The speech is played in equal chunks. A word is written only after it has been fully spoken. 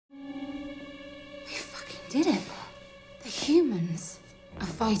They fucking did it. The humans are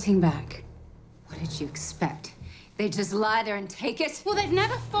fighting back. What did you expect? They just lie there and take it? Well, they've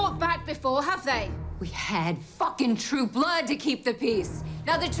never fought back before, have they? We had fucking True Blood to keep the peace.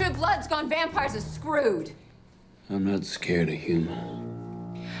 Now the True Blood's gone, vampires are screwed. I'm not scared of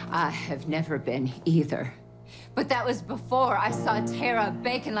humans. I have never been either. But that was before I saw Tara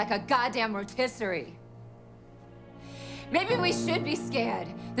baking like a goddamn rotisserie. Maybe we should be scared.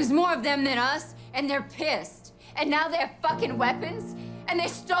 There's more of them than us, and they're pissed. And now they have fucking weapons, and they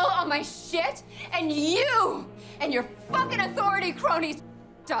stole all my shit, and you and your fucking authority cronies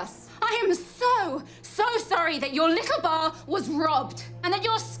f***ed us. I am so sorry that your little bar was robbed and that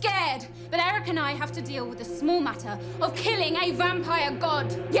you're scared. But Eric and I have to deal with the small matter of killing a vampire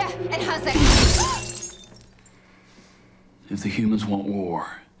god. Yeah, and how's that? If the humans want war,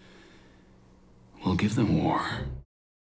 we'll give them war.